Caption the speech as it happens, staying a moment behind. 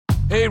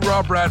Hey,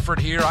 Rob Bradford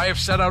here. I have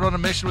set out on a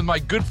mission with my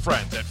good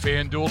friends at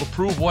FanDuel to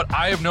prove what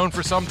I have known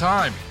for some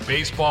time.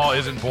 Baseball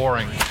isn't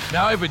boring.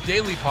 Now I have a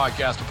daily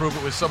podcast to prove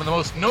it with some of the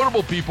most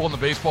notable people in the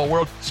baseball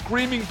world,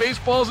 screaming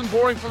baseball isn't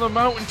boring from the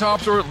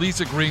mountaintops, or at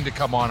least agreeing to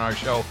come on our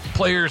show.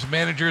 Players,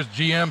 managers,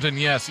 GMs, and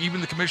yes, even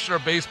the commissioner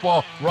of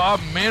baseball, Rob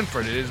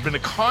Manfred. It has been a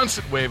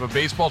constant wave of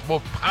baseball's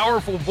most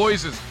powerful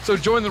voices. So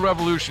join the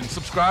revolution.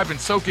 Subscribe and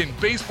soak in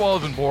Baseball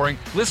Isn't Boring.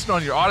 Listen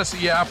on your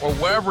Odyssey app or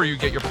wherever you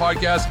get your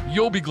podcasts.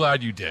 You'll be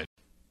glad you did.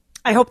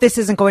 I hope this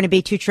isn't going to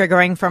be too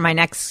triggering for my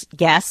next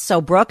guest.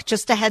 So, Brooke,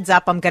 just a heads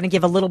up, I'm going to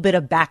give a little bit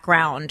of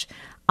background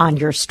on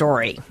your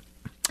story.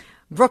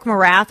 Brooke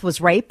Morath was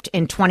raped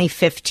in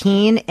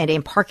 2015 in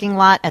a parking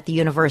lot at the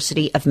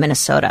University of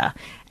Minnesota.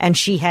 And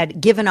she had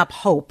given up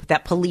hope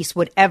that police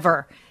would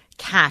ever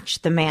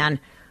catch the man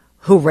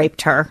who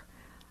raped her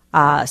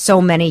so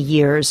many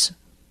years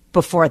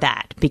before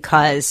that,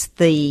 because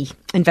the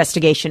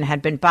investigation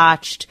had been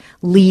botched,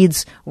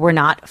 leads were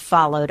not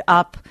followed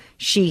up,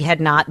 she had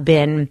not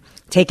been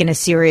taken as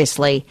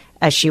seriously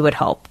as she had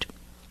hoped.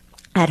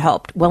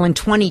 Well, in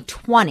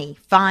 2020,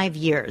 5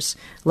 years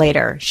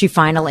later, she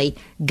finally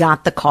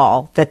got the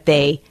call that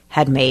they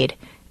had made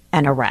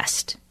an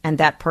arrest, and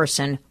that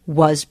person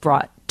was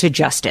brought to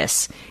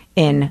justice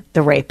in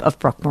the rape of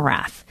Brooke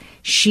Morath.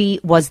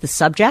 She was the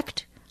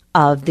subject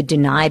of the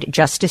Denied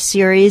Justice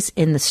series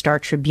in the Star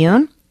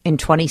Tribune in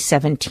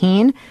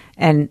 2017,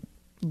 and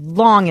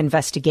long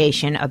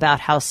investigation about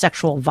how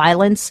sexual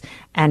violence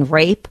and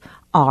rape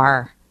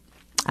are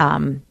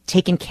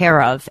taken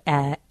care of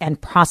and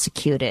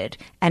prosecuted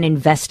and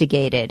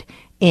investigated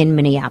in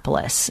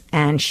Minneapolis.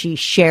 And she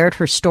shared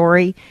her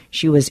story.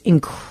 She was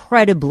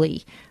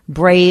incredibly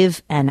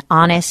brave and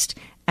honest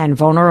and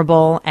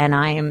vulnerable,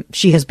 and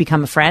she has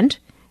become a friend,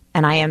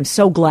 and I am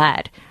so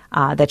glad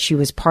that she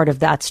was part of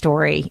that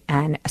story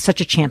and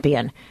such a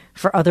champion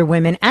for other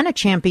women and a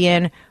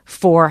champion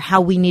for how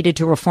we needed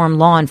to reform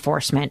law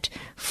enforcement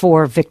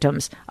for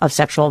victims of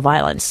sexual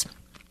violence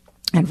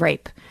and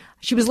rape.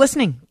 She was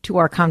listening to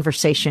our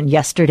conversation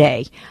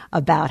yesterday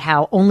about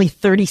how only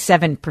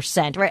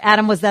 37%, right,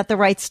 Adam, was that the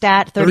right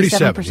stat?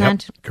 37%?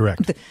 Yep,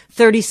 correct.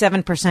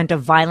 37%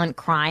 of violent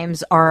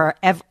crimes are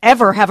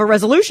ever have a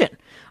resolution,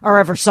 are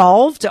ever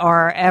solved,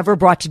 are ever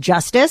brought to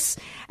justice.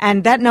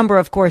 And that number,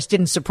 of course,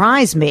 didn't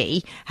surprise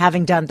me,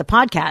 having done the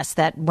podcast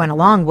that went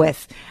along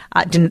with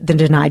the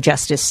Denied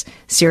Justice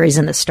series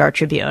in the Star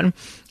Tribune.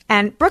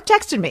 And Brooke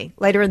texted me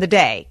later in the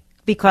day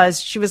because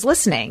she was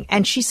listening.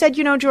 And she said,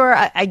 you know, Jor,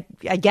 I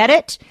get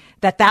it,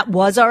 that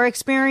was our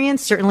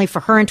experience, certainly for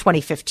her in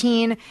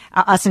 2015,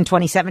 us in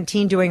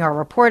 2017 doing our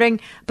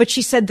reporting. But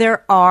she said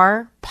there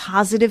are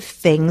positive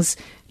things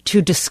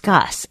to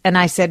discuss. And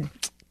I said,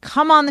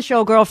 come on the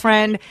show,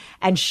 girlfriend,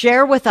 and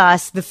share with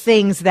us the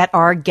things that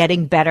are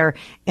getting better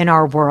in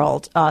our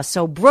world.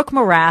 So Brooke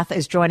Morath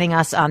is joining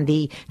us on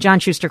the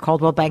John Schuster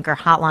Coldwell Banker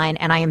Hotline,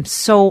 and I am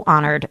so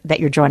honored that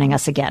you're joining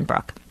us again,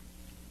 Brooke.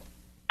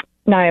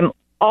 No, I'm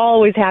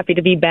always happy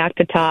to be back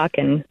to talk,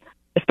 and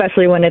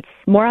especially when it's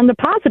more on the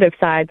positive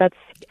side. That's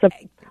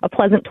a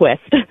pleasant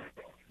twist.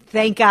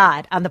 Thank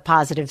God, on the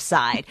positive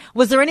side.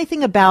 Was there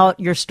anything about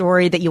your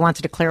story that you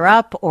wanted to clear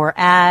up or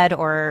add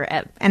or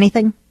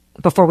anything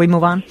before we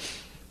move on?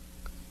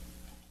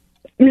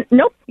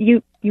 Nope,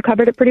 you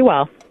covered it pretty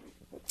well.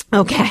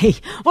 Okay.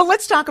 Well,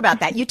 let's talk about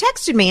that. You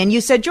texted me and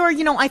you said, Jor,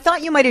 you know, I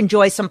thought you might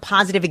enjoy some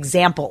positive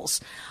examples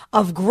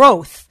of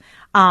growth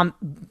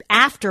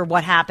after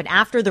what happened,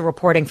 after the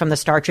reporting from the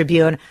Star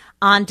Tribune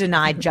on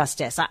Denied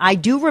Justice. I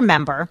do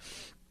remember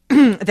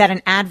that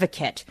an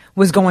advocate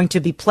was going to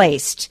be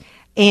placed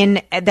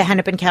in the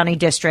Hennepin County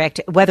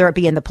District, whether it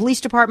be in the police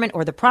department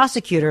or the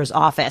prosecutor's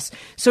office.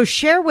 So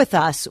share with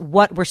us,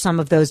 what were some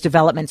of those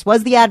developments?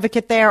 Was the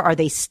advocate there? Are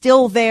they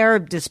still there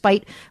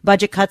despite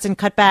budget cuts and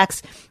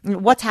cutbacks?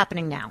 What's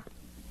happening now?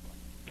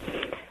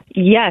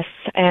 Yes,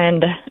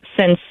 and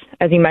since,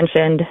 as you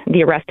mentioned,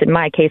 the arrest in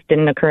my case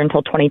didn't occur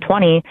until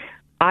 2020,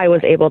 I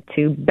was able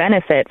to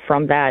benefit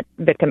from that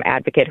victim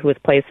advocate who was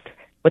placed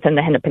within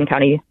the Hennepin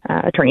County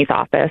Attorney's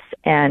Office.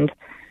 And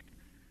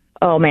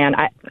oh, man,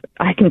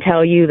 I can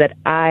tell you that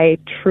I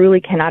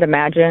truly cannot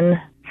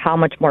imagine how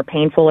much more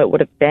painful it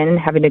would have been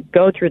having to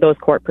go through those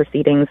court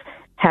proceedings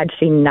had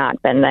she not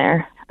been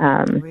there.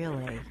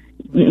 Really?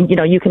 You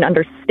know, you can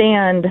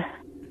understand,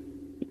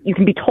 you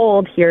can be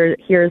told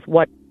here's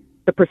what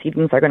the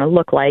proceedings are going to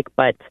look like,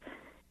 but,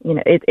 you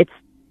know,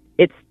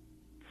 it's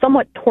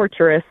somewhat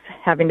torturous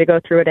having to go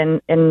through it,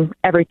 and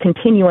every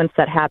continuance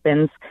that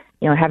happens,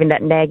 you know, having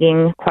that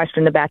nagging question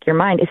in the back of your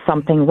mind, is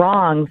something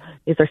wrong?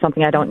 Is there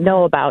something I don't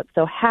know about?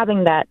 So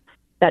having that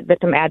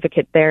victim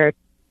advocate there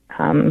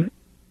to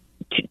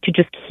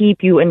just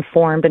keep you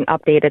informed and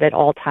updated at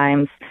all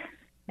times,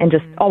 and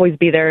just always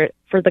be there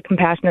for the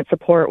compassionate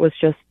support, was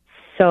just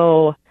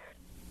so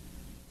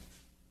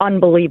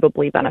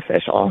unbelievably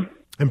beneficial.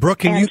 And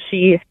Brooke, I'm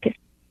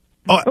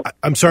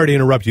sorry to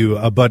interrupt you,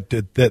 but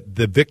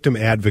the victim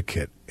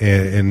advocate,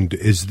 and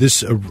has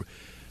this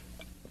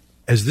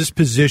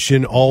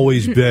position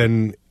always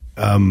been,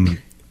 I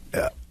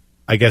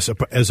guess,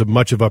 as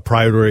much of a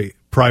priority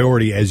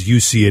priority as you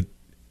see it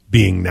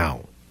being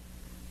now?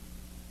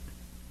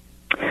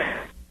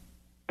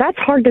 That's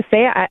hard to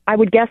say. I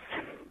would guess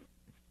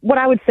what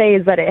I would say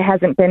is that it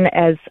hasn't been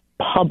as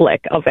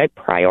public of a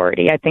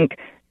priority. I think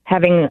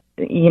having,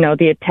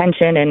 the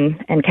attention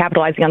and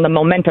capitalizing on the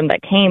momentum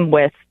that came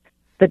with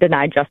the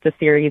Denied Justice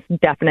series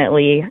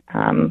definitely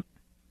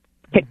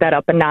picked that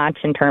up a notch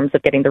in terms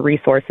of getting the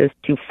resources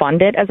to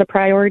fund it as a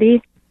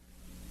priority.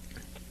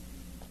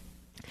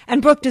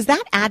 And Brooke, does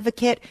that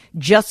advocate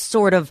just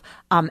sort of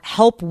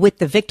help with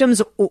the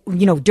victims,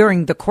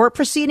 during the court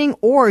proceeding,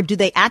 or do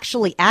they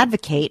actually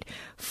advocate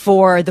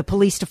for the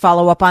police to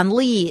follow up on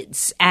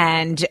leads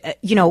and,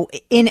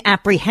 in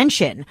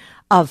apprehension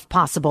of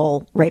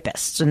possible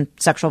rapists and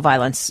sexual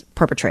violence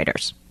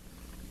perpetrators?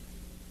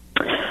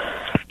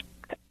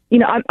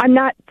 I'm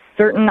not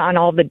certain on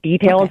all the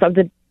details of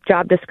the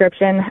job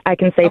description. I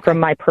can say from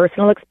my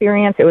personal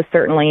experience, it was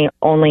certainly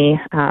only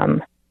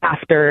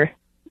after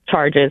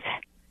charges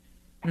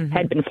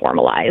had been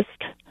formalized.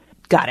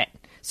 Got it.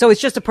 So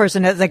it's just a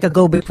person that's like a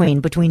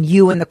go-between between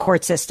you and the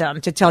court system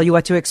to tell you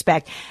what to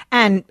expect.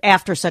 And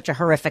after such a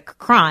horrific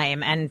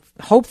crime and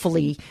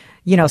hopefully,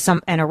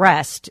 an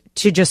arrest,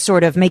 to just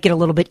sort of make it a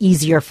little bit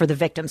easier for the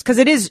victims, because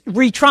it is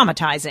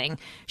re-traumatizing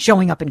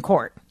showing up in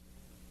court.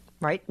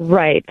 Right.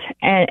 Right.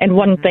 And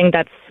one thing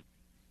that's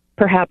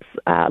perhaps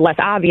less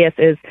obvious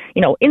is,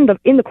 in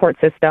the court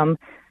system,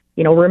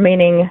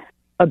 remaining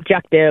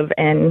objective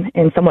and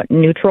somewhat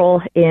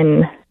neutral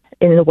in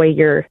the way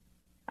you're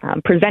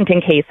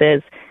presenting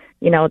cases,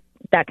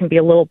 that can be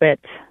a little bit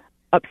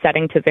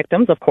upsetting to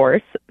victims, of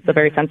course. It's a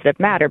very sensitive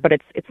matter, but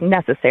it's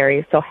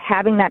necessary. So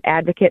having that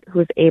advocate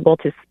who's able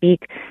to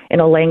speak in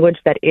a language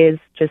that is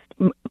just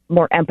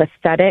more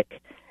empathetic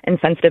and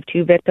sensitive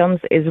to victims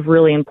is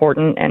really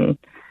important, and,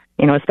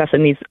 especially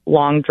in these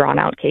long,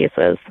 drawn-out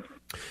cases.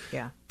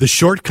 Yeah. The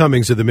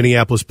shortcomings of the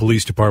Minneapolis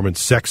Police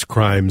Department's sex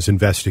crimes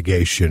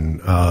investigation,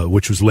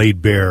 which was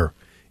laid bare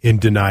in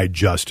Denied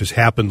Justice,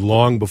 happened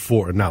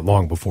not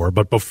long before,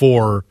 but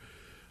before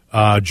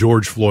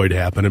George Floyd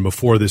happened and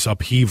before this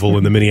upheaval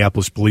in the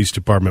Minneapolis Police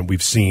Department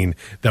we've seen,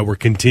 that we're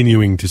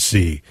continuing to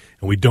see.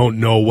 And we don't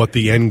know what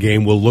the end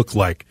game will look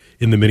like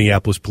in the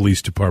Minneapolis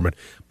Police Department.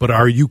 But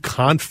are you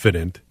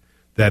confident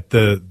that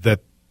that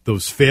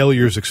those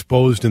failures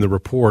exposed in the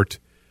report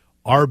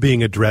are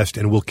being addressed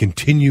and will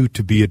continue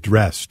to be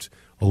addressed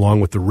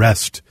along with the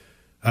rest,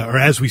 or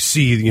as we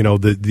see,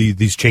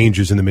 these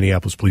changes in the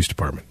Minneapolis Police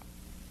Department?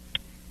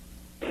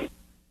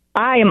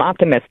 I am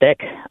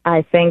optimistic.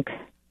 I think,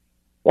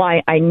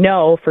 I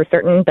know for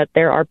certain that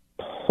there are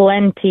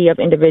plenty of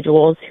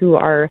individuals who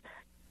are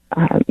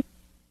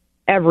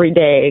every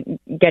day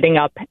getting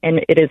up,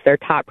 and it is their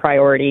top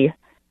priority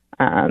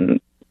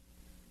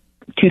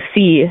to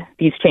see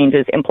these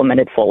changes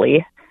implemented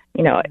fully.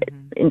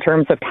 In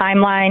terms of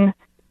timeline,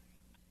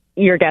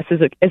 your guess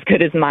is as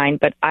good as mine,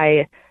 but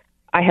I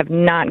have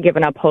not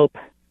given up hope,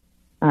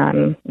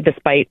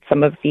 despite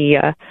some of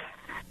the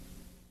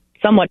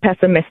somewhat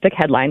pessimistic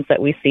headlines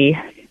that we see.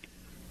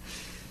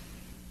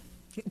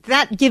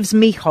 That gives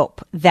me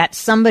hope that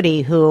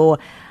somebody who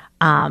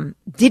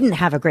didn't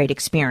have a great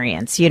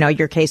experience,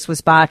 your case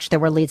was botched, there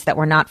were leads that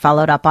were not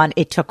followed up on.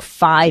 It took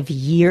 5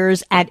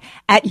 years at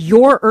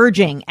your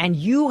urging, and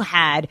you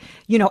had,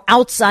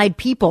 outside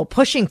people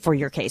pushing for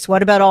your case.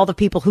 What about all the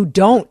people who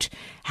don't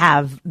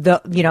have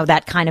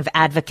that kind of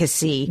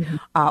advocacy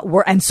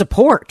and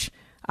support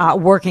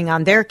working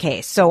on their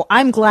case? So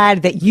I'm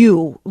glad that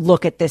you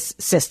look at this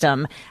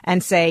system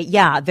and say,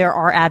 yeah, there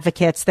are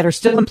advocates that are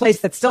still in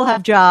place, that still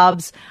have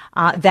jobs,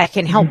 that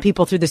can help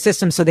people through the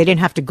system so they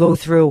didn't have to go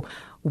through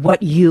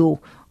what you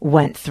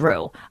went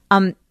through.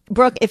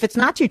 Brooke, if it's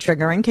not too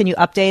triggering, can you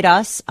update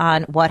us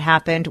on what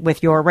happened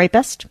with your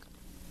rapist?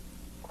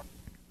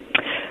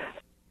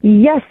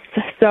 Yes.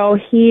 So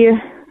he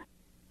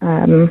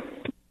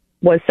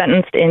was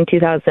sentenced in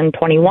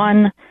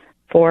 2021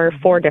 for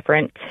 4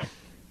 different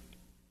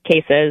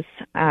cases,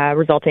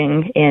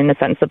 resulting in a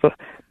sentence of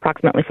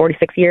approximately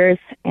 46 years.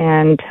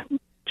 And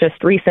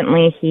just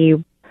recently,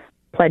 he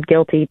pled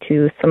guilty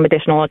to some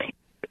additional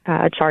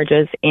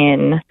charges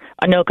in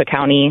Anoka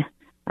County.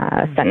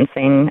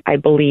 Sentencing, I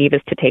believe,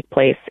 is to take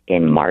place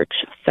in March.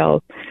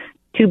 So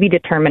to be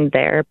determined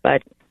there,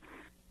 but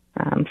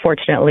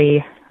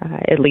fortunately,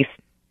 at least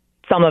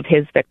some of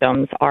his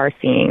victims are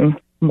seeing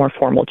more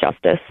formal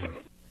justice.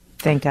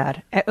 Thank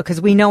God. Because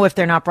we know if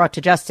they're not brought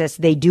to justice,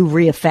 they do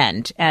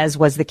reoffend, as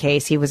was the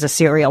case. He was a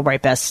serial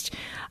rapist,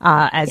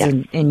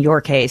 in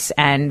your case.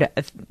 And,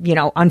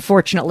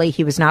 unfortunately,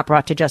 he was not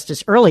brought to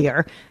justice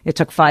earlier. It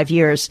took 5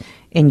 years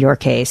in your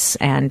case,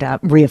 and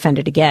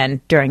reoffended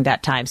again during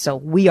that time. So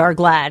we are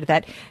glad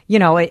that,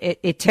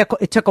 it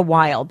took a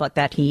while, but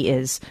that he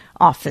is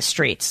off the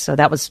streets. So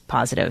that was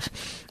positive.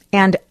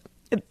 And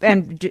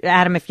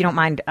Adam, if you don't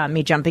mind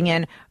me jumping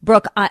in,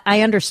 Brooke,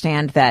 I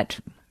understand that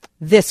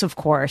this, of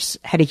course,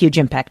 had a huge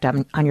impact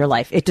on your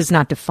life. It does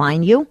not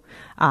define you.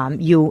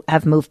 You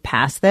have moved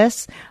past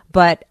this,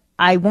 but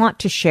I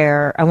want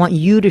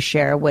you to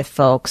share with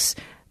folks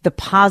the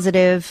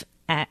positive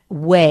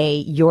way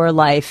your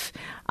life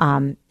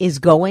is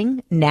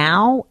going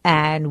now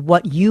and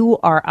what you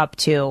are up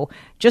to,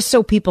 just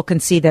so people can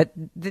see that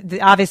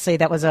obviously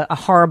that was a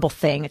horrible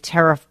thing, a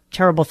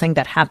terrible thing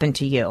that happened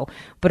to you.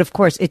 But of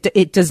course,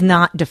 it does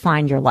not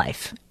define your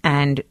life,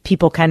 and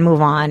people can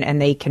move on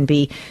and they can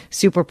be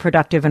super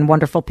productive and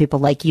wonderful people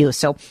like you.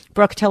 So,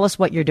 Brooke, tell us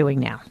what you're doing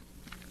now.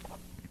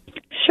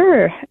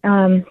 Sure.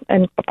 And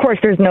of course,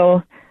 there's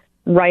no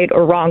right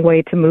or wrong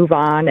way to move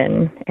on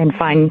and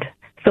find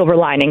silver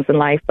linings in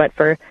life. But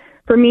for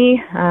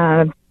me,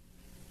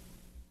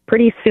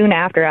 pretty soon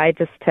after, I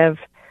just have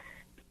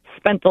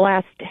spent the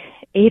last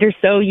 8 or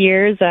so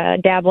years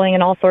dabbling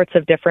in all sorts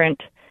of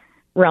different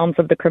realms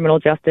of the criminal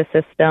justice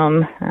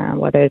system,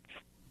 whether it's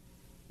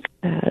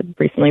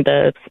recently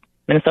the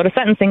Minnesota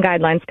Sentencing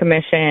Guidelines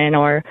Commission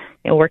or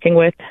working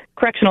with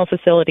correctional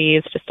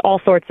facilities, just all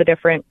sorts of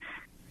different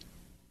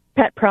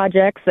pet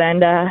projects.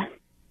 And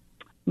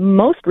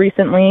most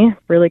recently,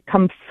 really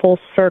come full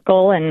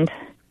circle, and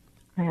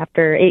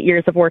after 8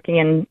 years of working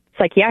in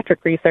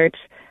psychiatric research,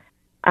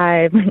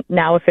 I've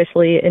now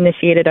officially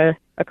initiated a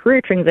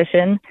career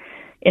transition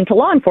into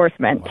law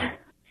enforcement. Wow.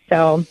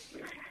 So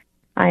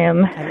I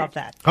love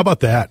that. How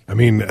about that? I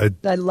mean,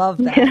 I love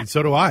that.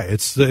 So do I.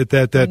 It's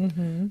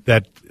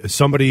that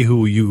somebody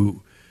who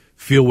you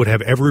feel would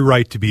have every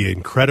right to be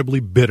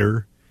incredibly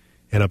bitter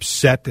and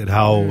upset at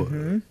how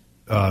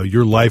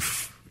your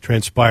life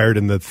transpired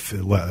and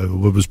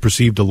what was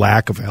perceived a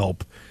lack of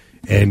help,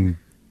 and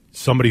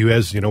somebody who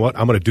has, I'm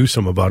going to do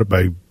something about it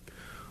by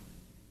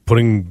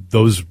putting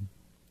those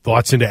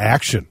thoughts into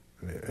action.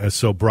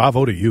 So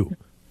bravo to you.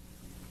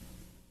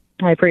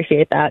 I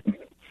appreciate that.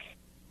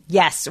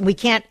 Yes, we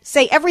can't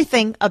say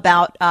everything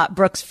about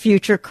Brooke's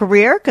future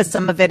career because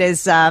some of it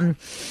is,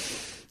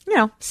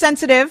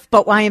 sensitive,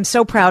 but I am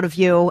so proud of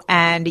you,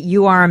 and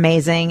you are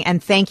amazing.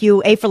 And thank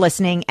you, A, for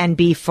listening, and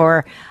B,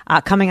 for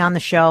coming on the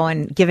show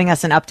and giving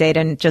us an update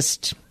and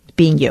just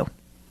being you.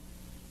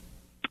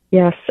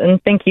 Yes,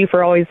 and thank you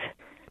for always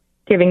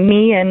giving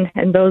me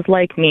and those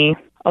like me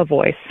a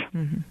voice.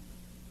 Mm-hmm.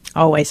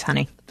 Always,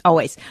 honey.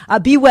 Always.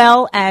 Be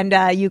well,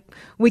 and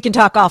we can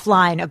talk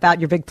offline about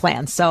your big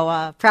plans.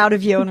 So proud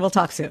of you, and we'll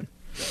talk soon.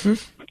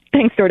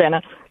 Thanks,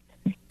 Jordana.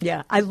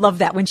 Yeah, I love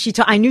that. When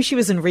I knew she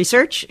was in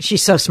research.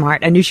 She's so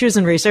smart. I knew she was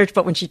in research,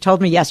 but when she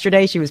told me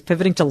yesterday she was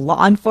pivoting to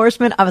law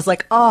enforcement, I was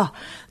like, oh,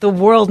 the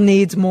world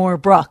needs more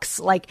Brooks.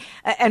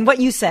 And what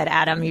you said,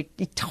 Adam, you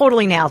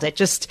totally nailed it.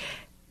 Just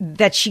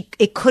that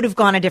it could have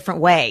gone a different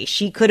way.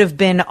 She could have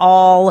been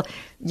all,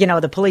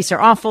 the police are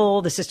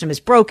awful, the system is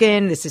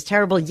broken, this is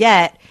terrible,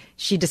 yet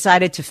she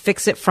decided to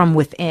fix it from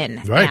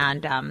within. Right.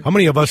 And how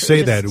many of us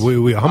say that?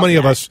 How many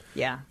of us,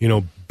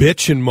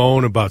 bitch and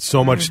moan about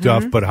so much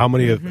stuff, but how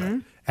many of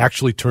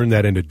actually turn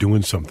that into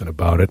doing something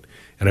about it?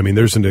 And I mean,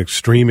 there's an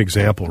extreme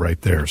example right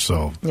there.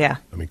 So, yeah.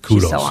 I mean,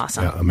 kudos. She's so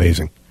awesome. Yeah,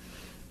 amazing.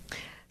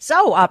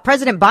 So,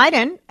 President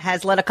Biden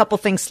has let a couple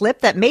things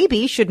slip that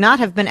maybe should not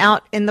have been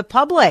out in the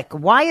public.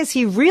 Why is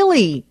he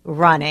really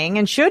running,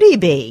 and should he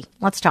be?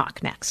 Let's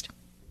talk next.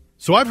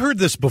 So I've heard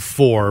this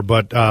before,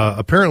 but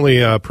apparently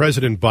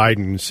President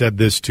Biden said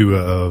this to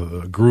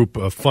a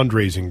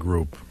fundraising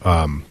group,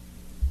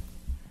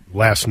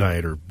 last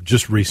night or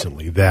just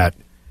recently, that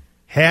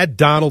had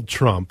Donald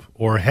Trump,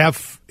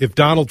 if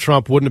Donald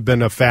Trump wouldn't have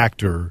been a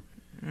factor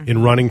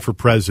in running for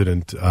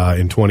president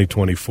in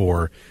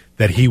 2024,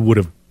 that he would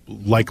have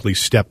likely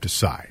stepped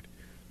aside.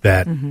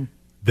 That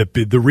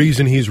the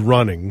reason he's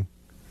running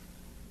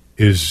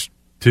is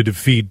to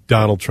defeat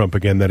Donald Trump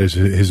again. That is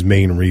his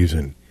main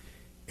reason.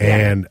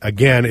 And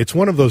again, it's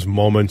one of those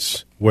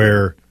moments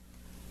where,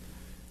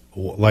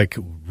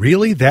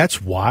 really,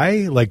 that's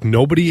why?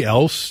 Nobody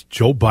else,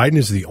 Joe Biden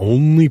is the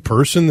only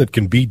person that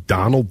can beat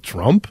Donald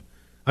Trump?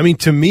 I mean,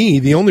 to me,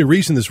 the only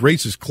reason this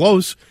race is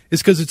close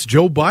is because it's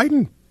Joe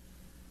Biden.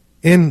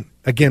 And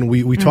again,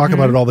 we talk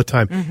about it all the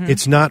time.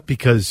 It's not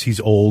because he's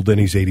old and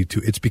he's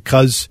 82. It's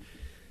because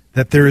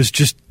that there is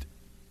just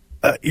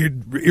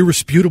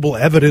irrefutable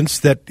evidence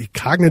that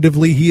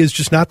cognitively he is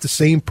just not the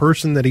same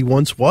person that he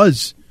once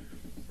was.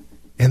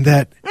 And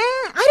that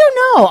I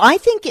don't know.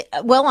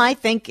 I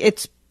think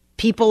it's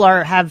people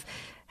have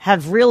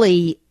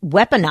really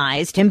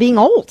weaponized him being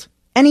old,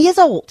 and he is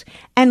old.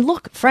 And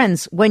look,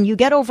 friends, when you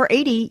get over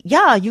 80,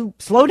 you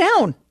slow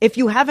down if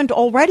you haven't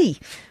already.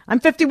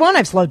 I'm 51.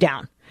 I've slowed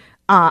down.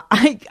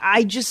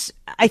 I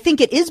think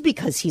it is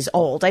because he's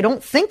old. I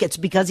don't think it's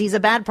because he's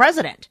a bad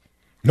president.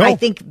 No. I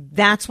think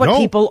that's what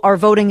people are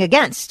voting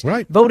against.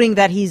 Right. Voting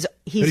that he's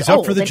old.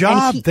 Up for the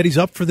job. That he's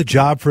up for the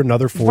job for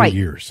another 4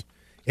 years.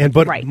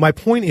 But my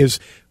point is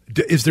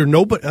there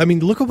nobody? I mean,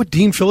 look at what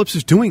Dean Phillips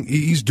is doing.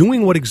 He's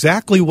doing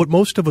exactly what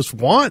most of us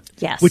want,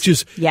 which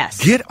is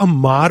get a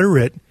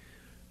moderate,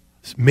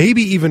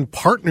 maybe even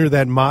partner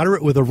that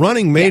moderate with a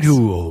running mate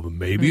who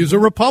maybe is a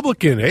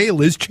Republican. Hey,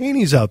 Liz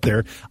Cheney's out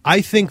there.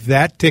 I think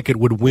that ticket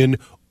would win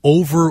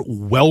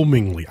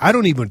overwhelmingly. I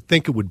don't even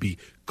think it would be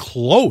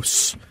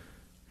close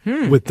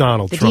with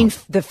Donald Trump.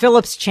 The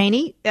Phillips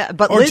Cheney,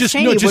 but Liz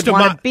Cheney would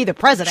want to be the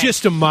president.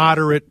 Just a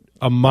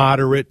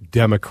moderate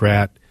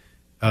Democrat.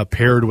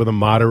 paired with a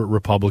moderate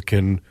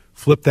Republican.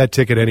 Flip that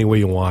ticket any way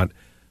you want.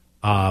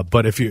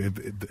 But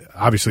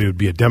obviously it would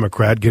be a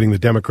Democrat getting the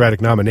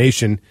Democratic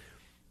nomination,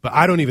 but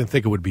I don't even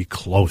think it would be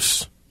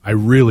close. I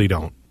really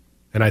don't.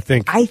 And I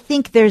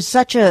think there's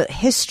such a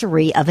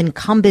history of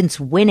incumbents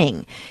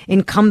winning,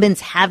 incumbents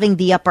having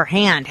the upper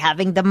hand,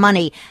 having the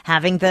money,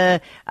 having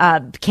the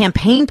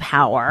campaign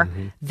power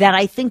that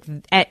I think,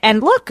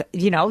 and look,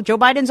 Joe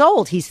Biden's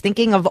old. He's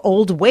thinking of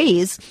old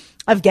ways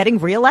of getting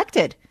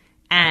reelected.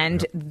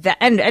 And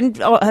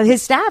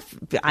his staff,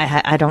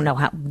 I don't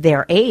know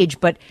their age,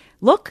 but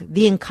look,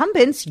 the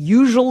incumbents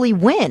usually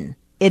win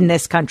in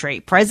this country.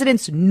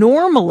 Presidents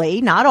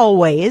normally, not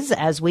always,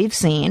 as we've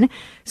seen,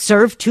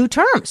 serve 2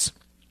 terms.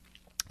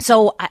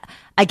 So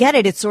I get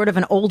it. It's sort of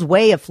an old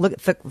way of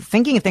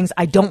thinking of things.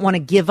 I don't want to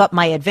give up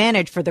my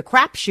advantage for the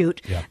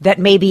crapshoot that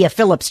maybe a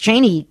Phillips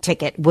Cheney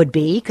ticket would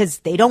be, because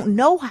they don't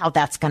know how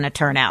that's going to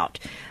turn out.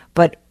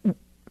 But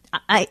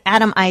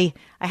Adam, I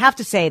have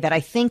to say that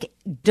I think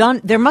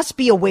there must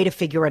be a way to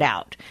figure it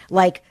out.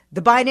 Like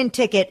the Biden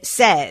ticket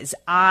says,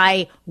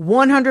 I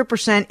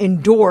 100%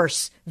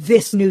 endorse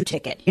this new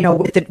ticket,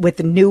 with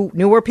the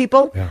newer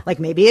people. Yeah. Like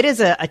maybe it is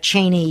a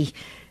Cheney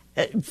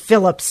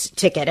Phillips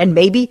ticket, and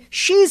maybe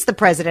she's the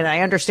president.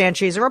 I understand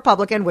she's a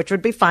Republican, which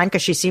would be fine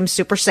because she seems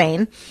super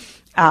sane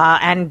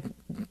and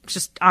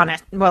just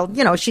honest.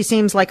 Well, she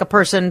seems like a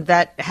person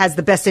that has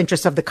the best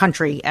interests of the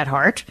country at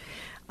heart.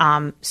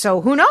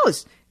 So who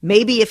knows?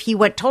 Maybe if he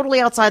went totally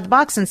outside the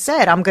box and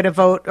said, I'm going to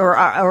vote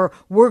or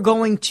we're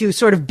going to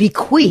sort of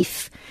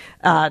bequeath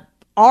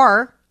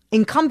our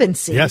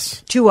incumbency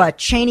to a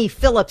Cheney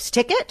Phillips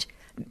ticket,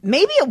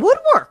 maybe it would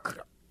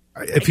work.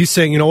 If he's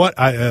saying, you know what,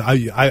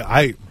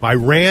 I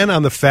ran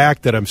on the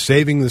fact that I'm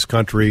saving this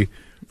country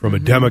from a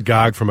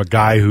demagogue, from a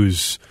guy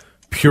who's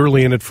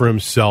purely in it for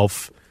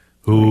himself,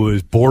 who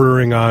is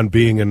bordering on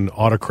being an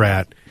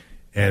autocrat,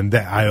 and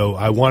that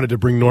I wanted to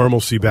bring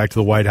normalcy back to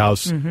the White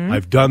House.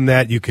 I've done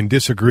that. You can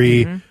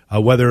disagree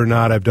whether or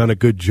not I've done a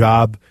good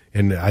job,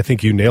 and I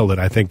think you nailed it.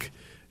 I think,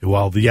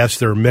 well, yes,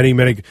 there are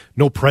many,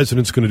 no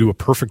president's going to do a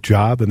perfect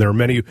job, and there are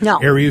many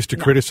areas to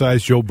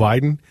criticize Joe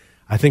Biden.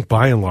 I think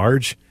by and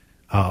large,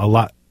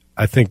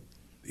 I think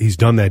he's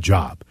done that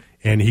job,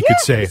 and he could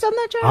say,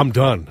 I'm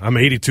done. I'm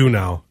 82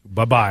 now.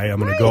 Bye-bye. I'm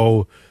going to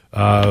go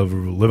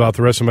live out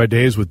the rest of my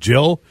days with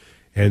Jill.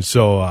 And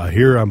so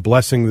here I'm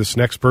blessing this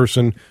next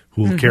person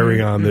who will carry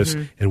on this,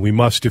 and we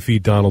must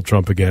defeat Donald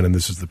Trump again, and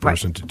this is the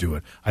person to do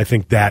it. I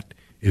think that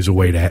is a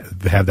way to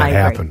have that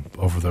happen.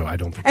 I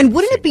don't think. And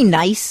wouldn't it be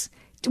nice?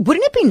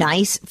 Wouldn't it be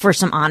nice for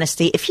some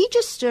honesty if he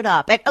just stood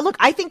up? And look,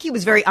 I think he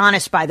was very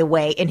honest, by the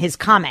way, in his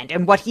comment.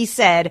 And what he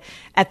said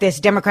at this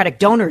Democratic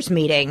donors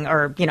meeting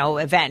or,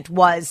 event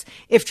was,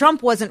 if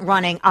Trump wasn't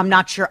running, I'm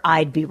not sure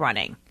I'd be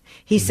running.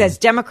 He says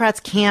Democrats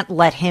can't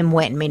let him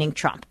win, meaning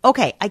Trump.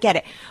 Okay, I get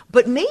it.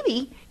 But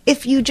maybe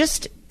if you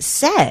just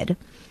said,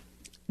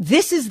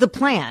 this is the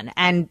plan,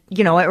 and,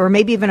 or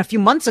maybe even a few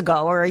months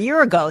ago or a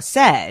year ago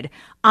said,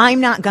 I'm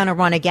not going to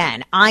run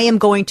again. I am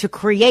going to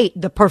create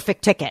the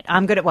perfect ticket.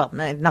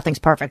 Nothing's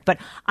perfect, but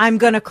I'm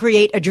going to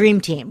create a dream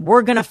team.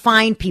 We're going to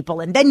find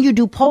people. And then you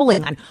do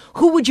polling on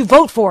who would you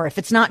vote for if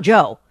it's not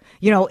Joe?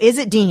 Is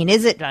it Dean?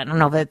 Is it, I don't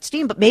know if it's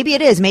Dean, but maybe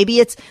it is. Maybe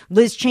it's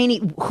Liz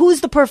Cheney.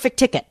 Who's the perfect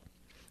ticket?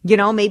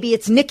 Maybe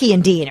it's Nikki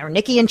and Dean or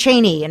Nikki and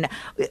Cheney. And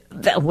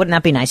wouldn't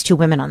that be nice? 2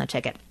 women on the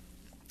ticket.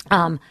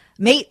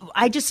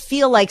 I just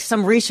feel like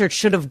some research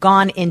should have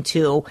gone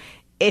into,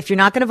 if you're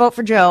not going to vote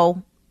for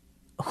Joe,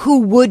 who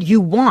would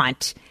you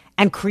want,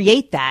 and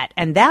create that.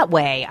 And that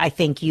way, I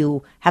think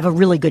you have a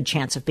really good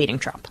chance of beating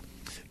Trump.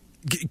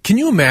 Can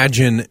you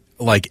imagine,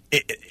 like,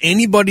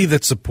 anybody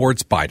that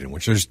supports Biden,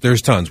 which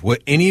there's tons,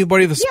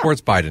 anybody that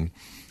supports Biden,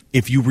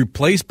 if you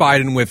replace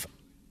Biden with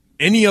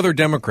any other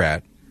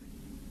Democrat,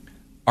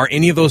 are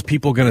any of those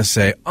people going to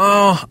say,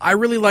 oh, I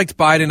really liked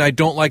Biden, I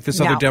don't like this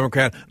other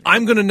Democrat,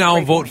 I'm going to now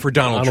vote for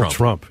Donald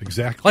Trump?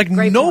 Exactly. Like,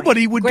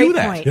 nobody would do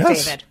that. Great point,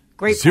 David.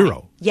 Great Zero.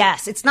 Point.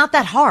 Yes, it's not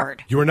that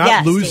hard. You are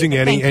not losing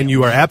David, any, and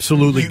you are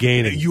absolutely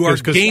gaining. You are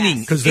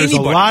gaining. Because there's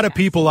a lot of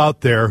people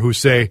out there who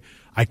say,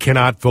 I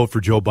cannot vote for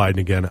Joe Biden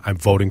again. I'm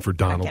voting for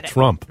Donald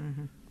Trump.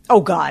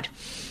 Oh, God.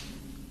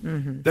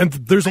 And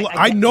there's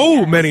I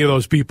know many of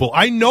those people.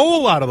 I know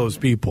a lot of those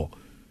people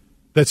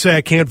that say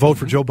I can't vote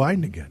for Joe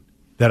Biden again.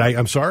 That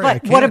I'm sorry.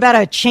 But what about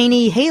a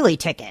Cheney-Haley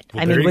ticket?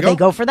 Well, would they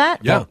go for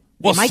that? Yeah.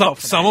 Well,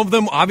 some of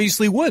them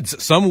obviously would.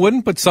 Some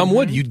wouldn't, but some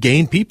would. You'd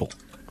gain people.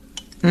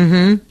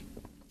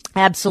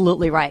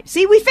 Absolutely right.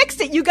 See, we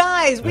fixed it, you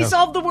guys. We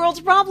solved the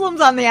world's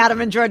problems on the Adam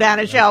and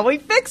Jordana show. We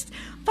fixed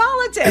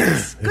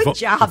politics. Good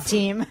job,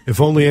 team. If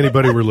only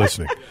anybody were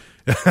listening.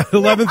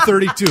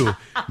 11:32,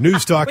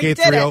 News Talk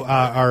 830.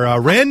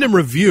 Our random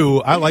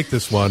review, I like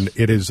this one.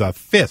 It is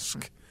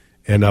Fisk,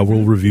 and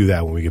we'll review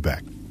that when we get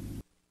back.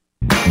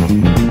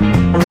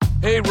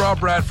 Hey, Rob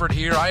Bradford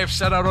here. I have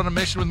set out on a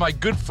mission with my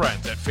good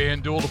friends at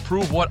FanDuel to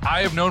prove what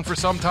I have known for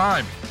some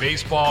time.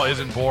 Baseball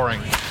isn't boring.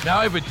 Now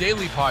I have a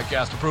daily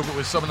podcast to prove it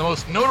with some of the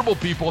most notable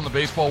people in the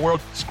baseball world,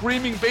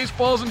 screaming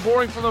baseball isn't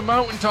boring from the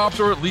mountaintops,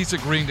 or at least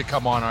agreeing to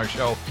come on our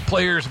show.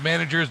 Players,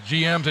 managers,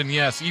 GMs, and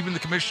yes, even the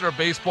commissioner of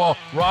baseball,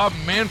 Rob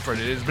Manfred.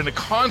 It has been a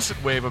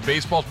constant wave of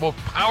baseball's most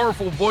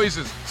powerful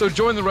voices. So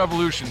join the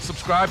revolution.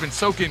 Subscribe and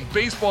soak in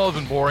Baseball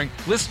Isn't Boring.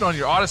 Listen on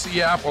your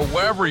Odyssey app or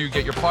wherever you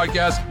get your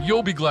podcast.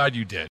 You'll be glad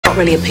you did. Not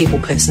really a people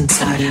person,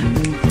 Soda.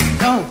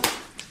 Oh,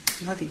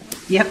 love you.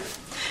 Yep.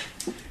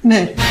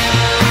 No.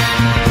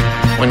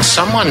 When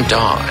someone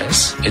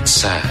dies, it's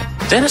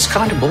sad. Then it's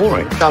kind of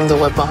boring. I'm the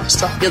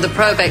webmaster. You're the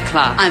probate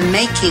clerk. I'm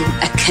making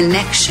a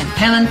connection.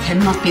 Helen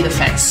cannot be the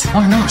face.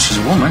 Why not? She's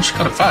a woman. She's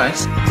got a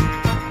face.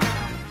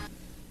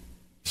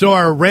 So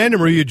our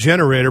random review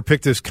generator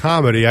picked this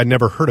comedy. I'd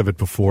never heard of it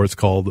before. It's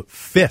called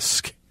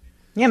Fisk.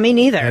 Yeah, me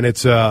neither. And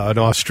it's an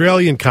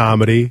Australian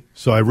comedy,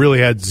 so I really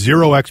had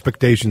zero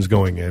expectations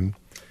going in.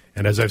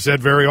 And as I've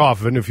said very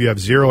often, if you have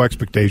zero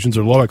expectations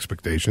or low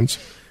expectations,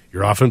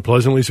 you're often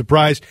pleasantly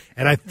surprised.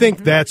 And I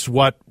think that's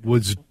what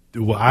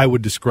I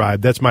would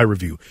describe. That's my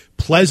review.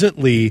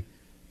 Pleasantly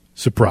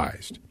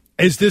surprised.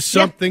 Is this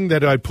something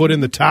that I'd put in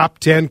the top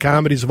 10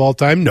 comedies of all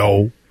time?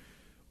 No.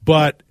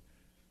 But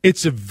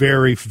it's a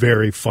very,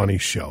 very funny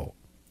show.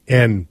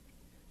 And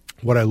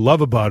what I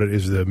love about it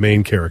is the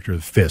main character,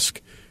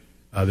 Fisk.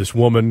 This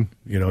woman,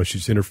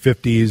 she's in her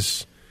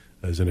 50s.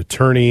 As an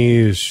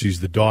attorney,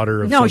 she's the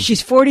daughter of... No,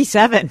 she's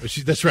 47.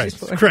 That's right.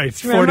 Great,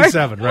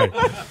 47,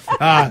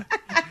 right.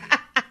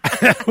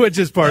 Which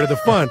is part of the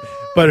fun.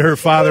 But her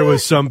father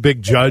was some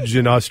big judge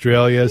in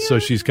Australia, so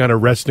she's kind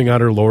of resting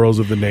on her laurels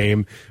of the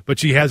name. But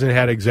she hasn't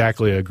had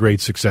exactly a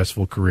great,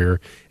 successful career.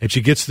 And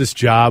she gets this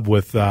job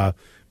with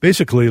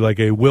basically like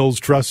a wills,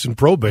 trusts, and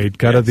probate,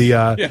 kind of the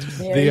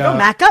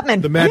Matt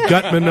Gutman. The Matt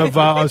Gutman of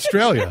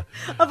Australia.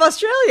 Of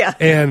Australia.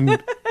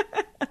 And...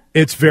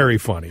 it's very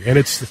funny, and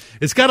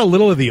it's got a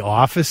little of The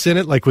Office in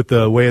it, like with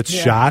the way it's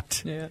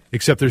shot,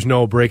 except there's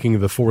no breaking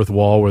the fourth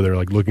wall where they're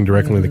like looking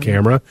directly in the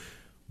camera.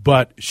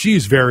 But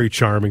she's very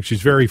charming,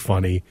 she's very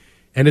funny,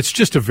 and it's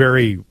just a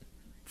very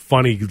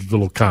funny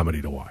little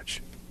comedy to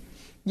watch.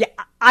 Yeah,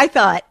 I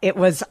thought it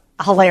was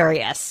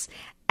hilarious,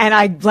 and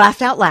I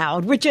laughed out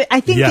loud, which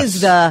I think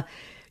is the,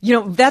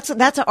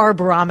 that's our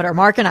barometer.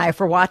 Mark and I, if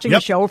we're watching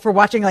a show, if we're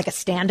watching like a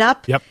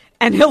stand-up,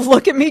 and he'll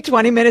look at me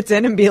 20 minutes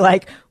in and be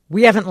like,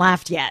 we haven't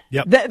laughed yet.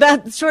 Yep.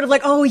 That's sort of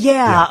like,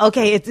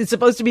 okay, it's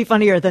supposed to be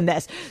funnier than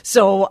this.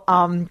 So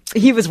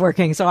he was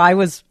working, so I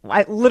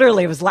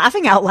literally was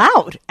laughing out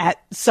loud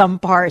at some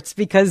parts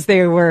because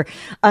they were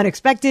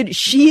unexpected.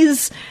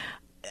 She's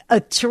a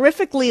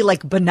terrifically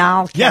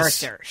banal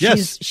character.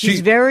 Yes.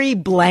 She's very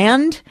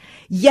bland,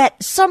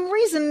 yet some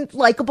reason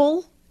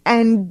likable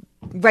and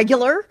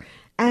regular.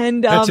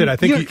 And that's it. I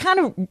think you kind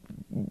of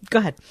go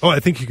ahead. Oh, I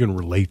think you can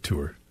relate to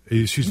her.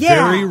 She's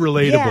very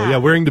relatable. Yeah,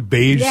 wearing the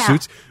beige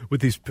suits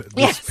with this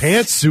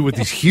pantsuit with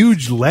these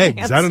huge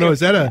legs. I don't know. Is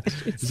that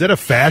a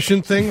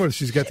fashion thing where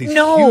she's got these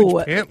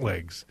huge pant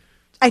legs?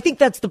 I think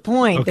that's the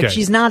point, that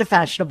she's not a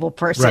fashionable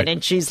person,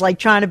 and she's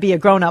trying to be a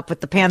grown up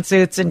with the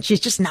pantsuits, and she's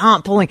just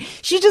not pulling.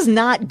 She's just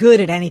not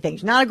good at anything.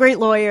 She's not a great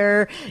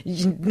lawyer.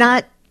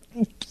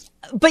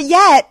 But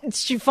yet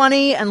she's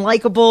funny and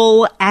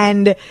likable,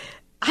 and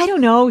I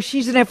don't know.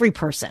 She's in every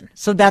person.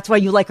 So that's why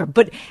you like her.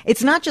 But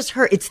it's not just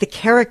her. It's the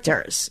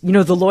characters.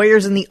 The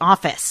lawyers in the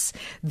office,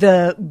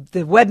 the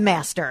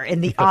webmaster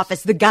in the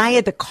office, the guy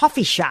at the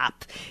coffee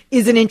shop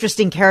is an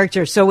interesting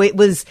character. So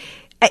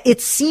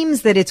it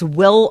seems that it's a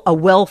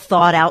well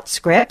thought out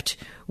script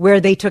where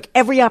they took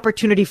every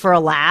opportunity for a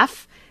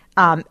laugh,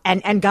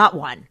 and got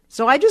one.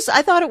 So I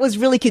thought it was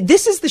really cute.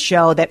 This is the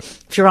show that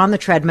if you're on the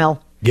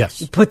treadmill,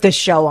 yes, you put this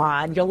show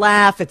on. You'll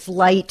laugh. It's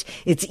light.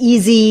 It's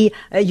easy.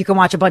 You can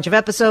watch a bunch of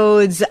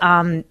episodes.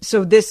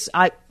 So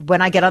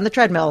when I get on the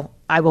treadmill,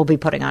 I will be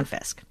putting on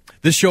Fisk.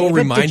 This show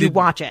reminded... Did you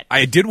watch it?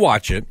 I did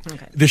watch it.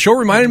 Okay. The show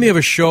reminded me of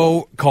a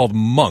show called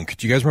Monk.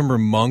 Do you guys remember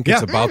Monk? Yeah.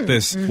 It's about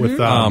this... With...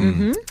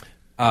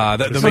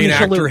 the main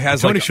actor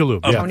has Tony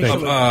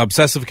Shalhoub.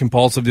 obsessive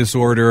compulsive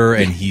disorder,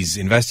 and he's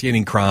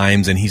investigating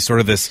crimes, and he's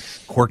sort of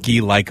this quirky,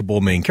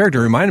 likable main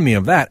character. It reminded me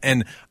of that.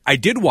 And I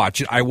did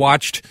watch it.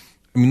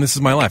 This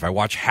is my life. I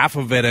watch half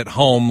of it at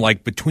home,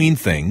 between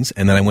things,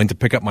 and then I went to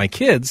pick up my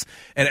kids.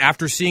 And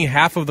after seeing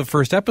half of the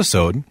first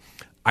episode,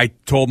 I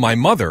told my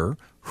mother,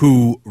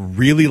 who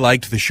really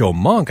liked the show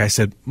Monk, I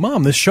said,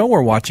 Mom, this show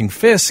we're watching,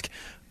 Fisk,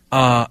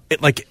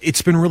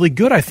 it's been really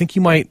good. I think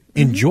you might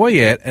enjoy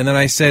it. And then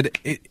I said,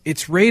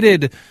 it's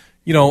rated,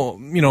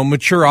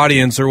 mature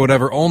audience or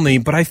whatever only,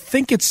 but I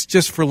think it's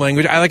just for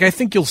language. I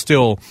think you'll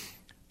still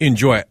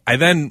enjoy it. I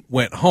then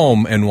went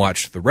home and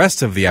watched the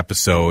rest of the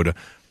episode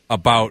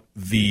about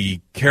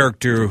the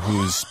character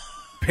who's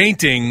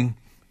painting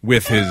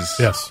with his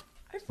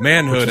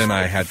Manhood and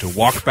I had to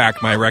walk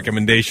back my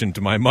recommendation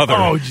to my mother.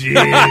 Oh, jeez.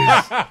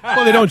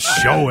 Well, they don't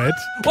show it.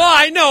 Well,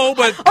 I know,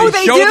 but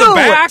they show do. the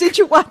back. Did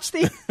you watch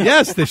the?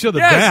 Yes, they show the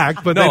Yes.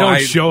 back, but No, they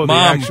don't show the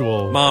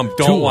actual. Mom,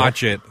 don't tool.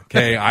 watch it.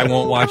 Okay, I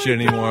won't watch it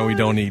anymore. We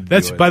don't need. To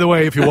That's do it. by the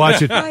way, if you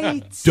watch it,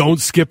 Right. don't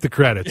skip the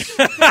credits.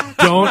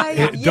 Don't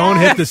right. don't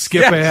hit the Yes.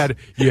 skip ahead.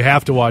 You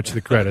have to watch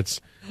the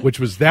credits,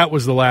 that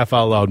was the laugh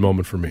out loud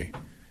moment for me.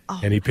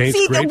 And he paints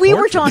See, great we were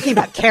portraits. talking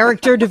about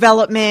character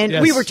development.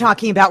 Yes. We were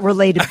talking about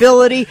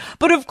relatability.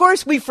 But of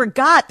course, we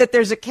forgot that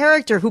there's a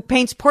character who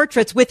paints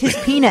portraits with his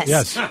penis,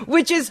 Yes.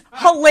 which is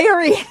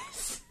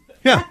hilarious.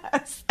 Yeah.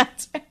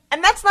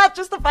 And that's not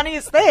just the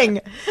funniest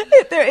thing.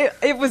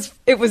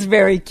 It was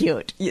very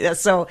cute. Yeah,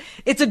 so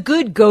it's a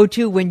good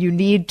go-to when you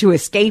need to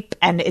escape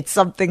and it's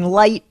something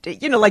light.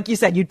 You know, like you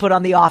said, you'd put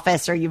on The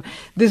Office or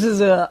this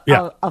is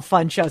a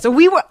fun show. So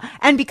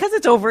and because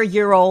it's over a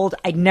year old,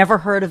 I'd never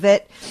heard of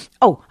it.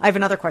 Oh, I have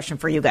another question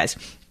for you guys.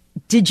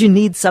 Did you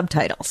need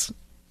subtitles?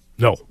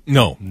 No,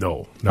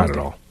 No. not at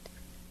all.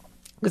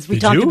 Because we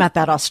Did talked you? about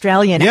that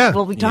Australian. Yeah.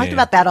 Well, we talked Yeah.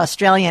 about that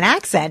Australian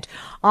accent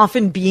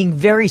often being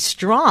very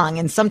strong,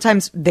 and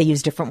sometimes they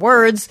use different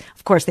words.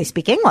 Of course, they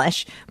speak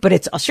English, but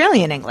it's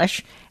Australian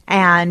English,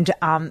 and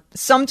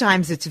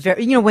sometimes it's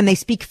very. You know, when they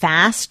speak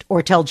fast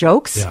or tell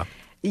jokes, Yeah.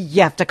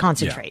 you have to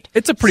concentrate.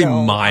 It's a pretty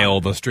So-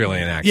 mild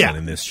Australian accent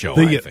in this show,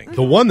 I think.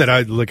 The one that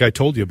I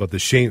told you about, the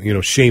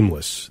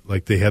Shameless,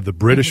 like they have the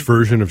British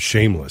version of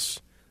Shameless.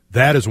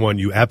 That is one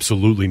you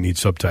absolutely need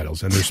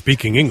subtitles, and they're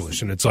speaking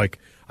English, and it's like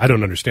I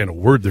don't understand a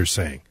word they're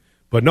saying.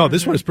 But no,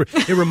 this one is.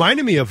 It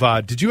reminded me of.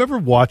 Did you ever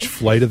watch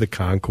Flight of the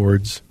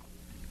Conchords?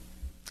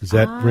 Does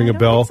that ring a I don't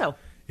bell? think so.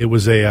 It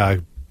was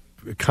a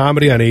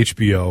comedy on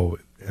HBO,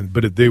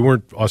 but they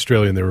weren't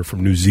Australian; they were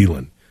from New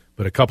Zealand.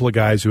 But a couple of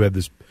guys who had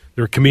this.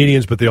 They were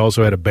comedians, but they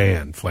also had a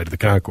band, Flight of the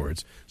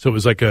Conchords. So it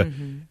was like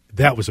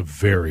that was a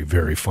very,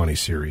 very funny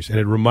series. And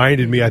it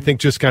reminded me, I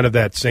think, just kind of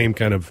that same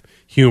kind of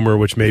humor,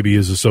 which maybe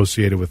is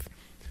associated with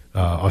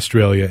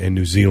Australia and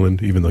New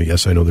Zealand, even though,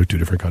 yes, I know they're two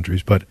different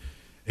countries. But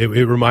it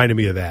reminded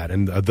me of that.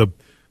 And the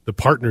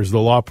partners, the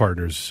law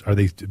partners, are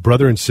they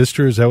brother and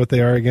sister? Is that what they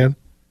are again?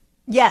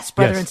 Yes,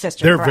 brother Yes. and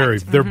sister. They're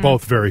correct. they're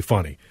both very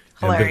funny.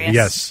 And Hilarious.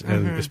 yes,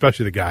 and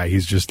especially the guy.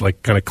 He's just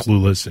like kind of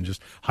clueless and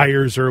just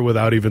hires her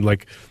without even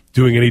like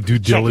doing any due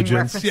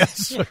diligence.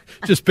 references. Yes,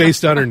 just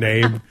based on her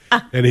name,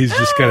 and he's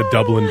just kind of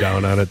doubling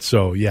down on it.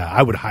 So yeah,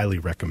 I would highly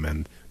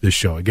recommend this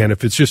show. Again,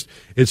 if it's just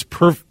it's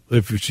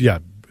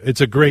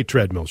it's a great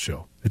treadmill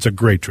show. It's a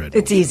great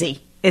treadmill. It's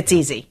easy. It's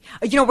easy.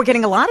 You know, we're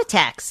getting a lot of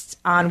texts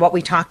on what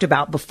we talked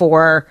about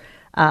before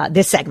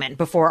this segment,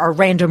 before our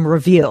random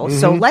review.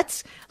 So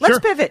let's Sure.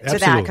 pivot to that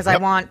Absolutely. because I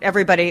Yep. want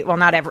everybody, well,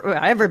 not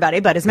everybody,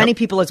 but as many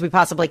people as we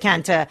possibly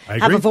can to I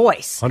have agree. a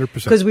voice.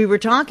 100%. Because we were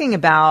talking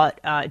about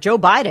Joe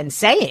Biden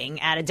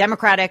saying at a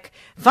Democratic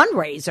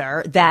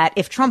fundraiser that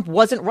if Trump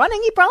wasn't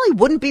running, he probably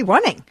wouldn't be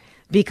running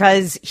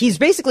because he's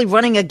basically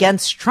running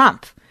against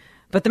Trump.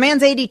 But the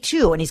man's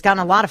 82 and he's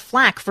gotten a lot of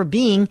flack for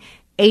being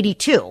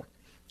 82.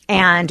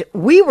 And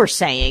we were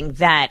saying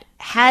that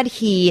had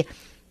he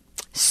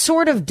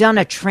sort of done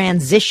a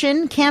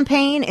transition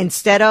campaign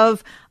instead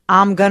of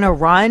I'm going to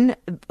run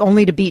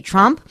only to beat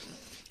Trump,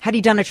 had he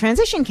done a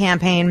transition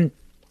campaign,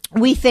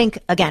 we think,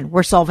 again,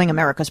 we're solving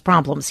America's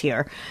problems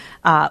here.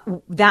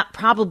 That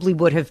probably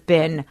would have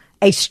been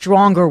a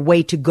stronger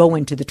way to go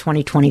into the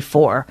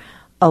 2024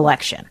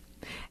 election.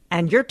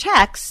 And your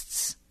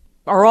texts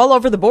are all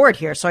over the board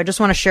here, so I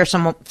just want to share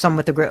some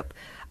with the group.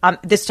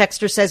 This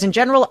texter says, in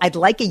general, I'd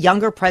like a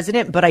younger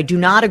president, but I do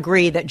not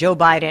agree that Joe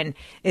Biden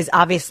is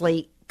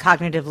obviously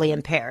cognitively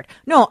impaired.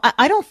 No,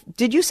 I don't.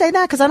 Did you say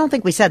that? Because I don't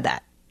think we said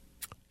that.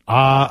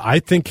 I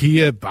think he.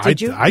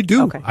 Did you? I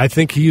do. Okay. I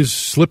think he is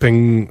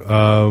slipping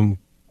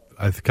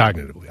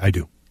cognitively. I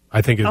do.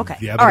 I think Okay.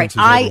 the All right. evidence is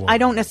I overwhelming.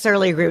 don't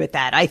necessarily agree with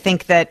that. I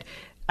think that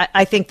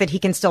he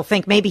can still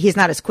think. Maybe he's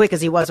not as quick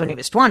as he was when he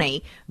was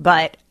 20,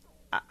 but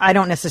I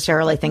don't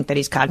necessarily think that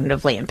he's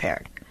cognitively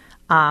impaired.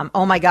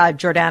 Oh my God,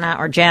 Jordana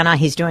or Jana,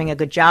 he's doing a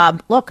good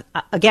job. Look,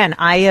 again,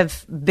 I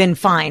have been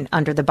fine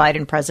under the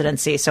Biden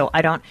presidency, so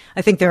I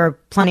think there are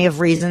plenty of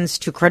reasons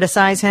to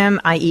criticize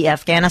him, i.e.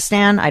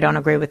 Afghanistan. I don't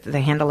agree with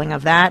the handling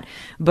of that,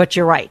 but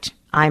you're right.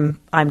 I'm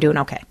doing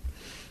okay.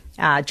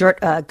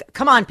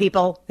 Come on,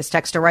 people. This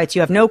texter writes,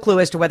 you have no clue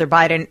as to whether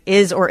Biden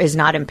is or is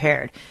not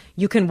impaired.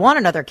 You can want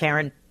another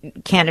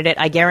candidate.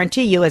 I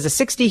guarantee you, as a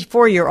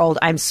 64-year-old,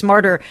 I'm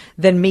smarter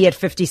than me at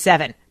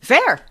 57.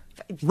 Fair.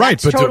 Right,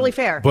 That's totally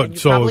fair. But And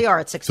you probably are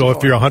at 64. So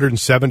if you're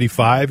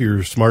 175,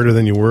 you're smarter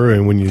than you were,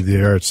 and when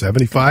you're at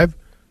 75,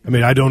 I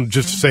mean, I don't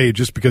just say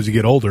just because you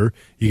get older,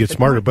 you get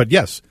smarter. But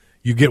yes,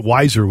 you get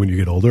wiser when you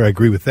get older. I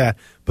agree with that.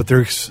 But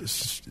there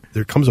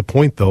comes a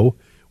point though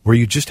where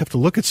you just have to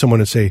look at someone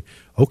and say,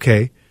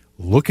 okay,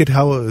 look at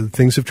how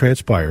things have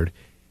transpired,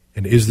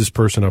 and is this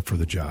person up for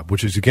the job?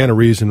 Which is again a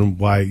reason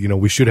why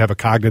we should have a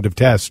cognitive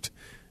test,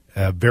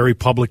 a very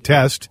public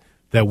test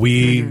that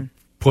we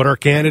put our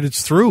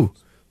candidates through.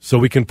 So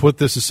we can put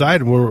this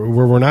aside where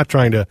we're not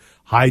trying to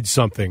hide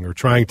something or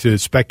trying to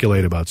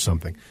speculate about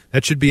something.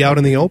 That should be out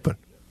in the open.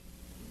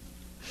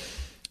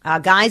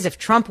 Guys, if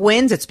Trump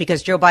wins, it's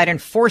because Joe Biden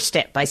forced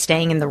it by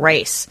staying in the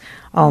race.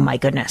 Oh, my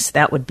goodness.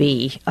 That would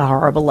be a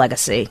horrible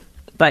legacy.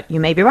 But you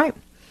may be right.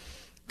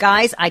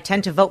 Guys, I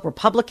tend to vote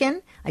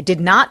Republican. I did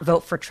not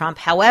vote for Trump.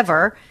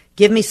 However,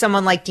 give me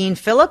someone like Dean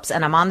Phillips,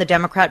 and I'm on the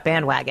Democrat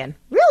bandwagon.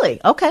 Really?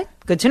 Okay.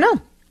 Good to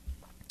know.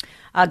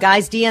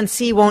 Guys,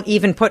 DNC won't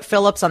even put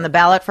Phillips on the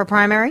ballot for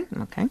primary.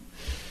 Okay.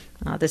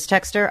 This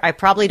texter, I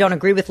probably don't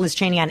agree with Liz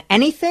Cheney on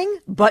anything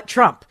but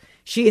Trump.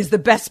 She is the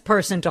best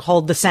person to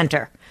hold the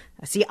center.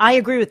 See, I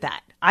agree with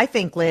that. I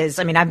think Liz,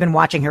 I've been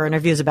watching her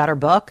interviews about her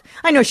book.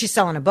 I know she's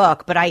selling a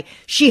book, but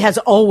she has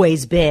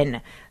always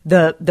been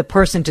the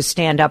person to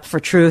stand up for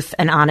truth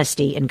and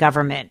honesty in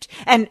government.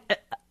 And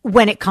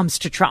when it comes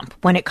to Trump,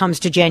 when it comes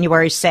to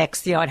January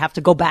 6th, I'd have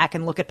to go back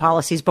and look at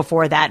policies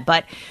before that.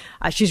 But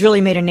she's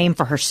really made a name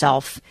for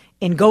herself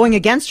in going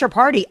against her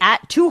party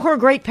to her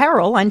great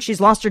peril, and she's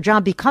lost her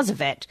job because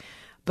of it.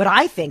 But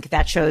I think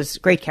that shows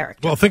great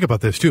character. Well, think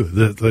about this,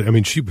 too.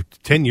 She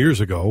 10 years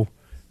ago,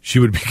 she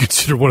would be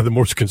considered one of the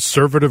most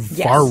conservative,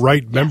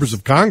 far-right members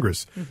of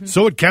Congress. Mm-hmm.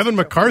 So would Kevin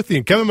McCarthy.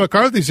 And Kevin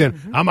McCarthy saying,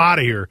 I'm out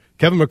of here.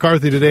 Kevin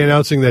McCarthy today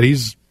announcing that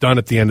he's done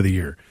at the end of the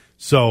year.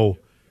 So,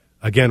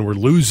 again, we're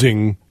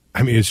losing.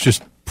 It's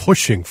just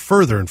pushing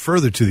further and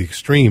further to the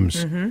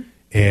extremes. Mm-hmm.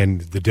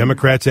 And the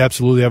Democrats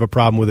absolutely have a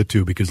problem with it,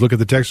 too, because look at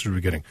the texts we're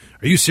getting.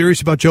 Are you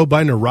serious about Joe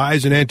Biden? A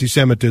rise in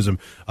anti-Semitism,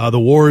 the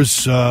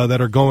wars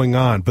that are going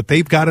on. But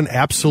they've got an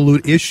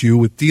absolute issue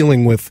with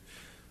dealing with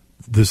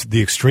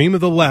the extreme of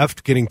the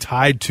left getting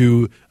tied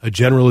to a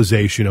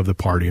generalization of the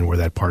party and where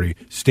that party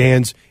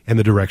stands and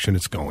the direction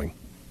it's going.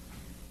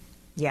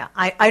 Yeah,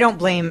 I don't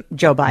blame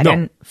Joe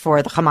Biden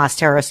for the Hamas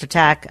terrorist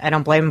attack. I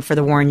don't blame him for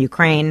the war in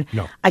Ukraine.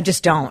 No. I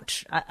just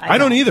don't. I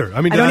don't either.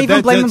 I don't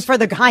even blame him for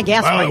the high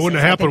gas prices. It wouldn't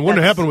have happened.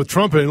 Wouldn't have happened with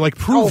Trump. And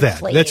prove that.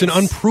 Please. That's an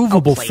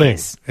unprovable thing.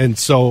 And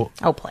so.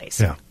 Oh,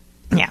 please. Yeah.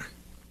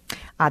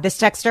 Yeah. This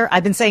texter,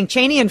 I've been saying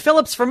Cheney and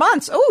Phillips for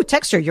months. Oh,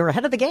 texter, you're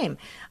ahead of the game.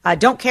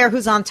 Don't care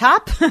who's on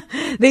top.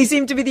 They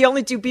seem to be the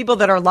only two people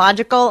that are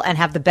logical and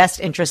have the best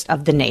interest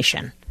of the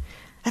nation.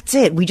 That's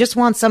it. We just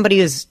want somebody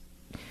who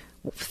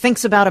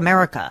thinks about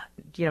America,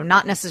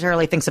 not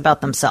necessarily thinks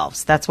about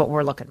themselves. That's what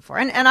we're looking for.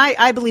 And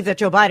I believe that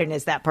Joe Biden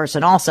is that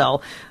person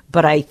also.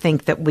 But I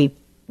think that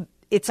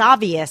it's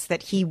obvious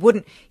that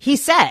he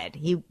said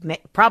he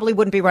probably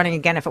wouldn't be running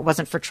again if it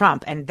wasn't for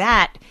Trump. And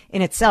that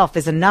in itself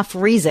is enough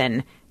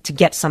reason to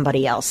get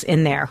somebody else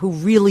in there who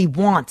really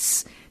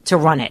wants to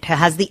run it, who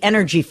has the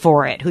energy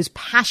for it, who's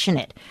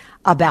passionate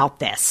about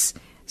this.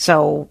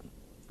 So,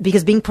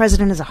 because being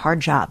president is a hard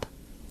job.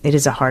 It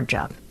is a hard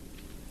job.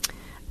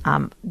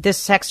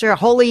 This texter,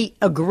 wholly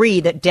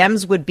agree that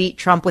Dems would beat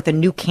Trump with a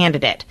new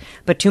candidate,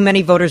 but too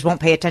many voters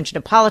won't pay attention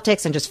to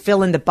politics and just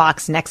fill in the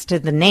box next to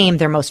the name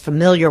they're most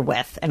familiar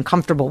with and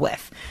comfortable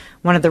with.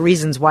 One of the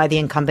reasons why the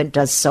incumbent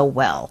does so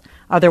well.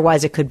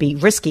 Otherwise, it could be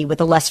risky with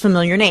a less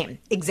familiar name.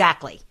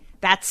 Exactly.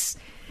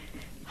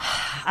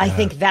 I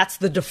think that's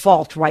the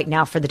default right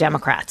now for the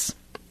Democrats.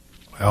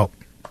 Well,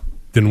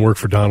 didn't work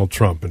for Donald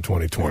Trump in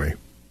 2020.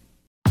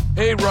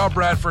 Hey, Rob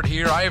Bradford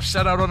here. I have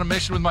set out on a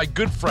mission with my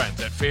good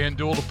friends at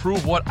FanDuel to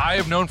prove what I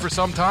have known for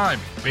some time.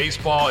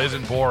 Baseball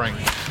isn't boring.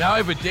 Now I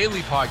have a daily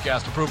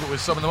podcast to prove it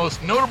with some of the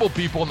most notable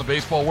people in the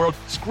baseball world,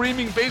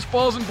 screaming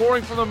baseball isn't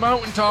boring from the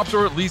mountaintops,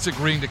 or at least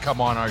agreeing to come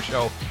on our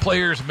show.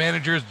 Players,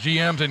 managers,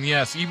 GMs, and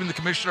yes, even the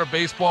commissioner of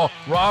baseball,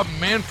 Rob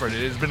Manfred.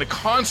 It has been a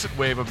constant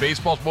wave of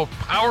baseball's most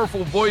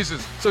powerful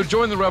voices. So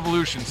join the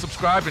revolution.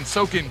 Subscribe and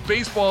soak in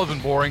Baseball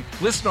Isn't Boring.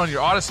 Listen on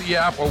your Odyssey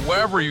app or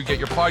wherever you get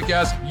your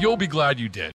podcasts. You'll be glad you did.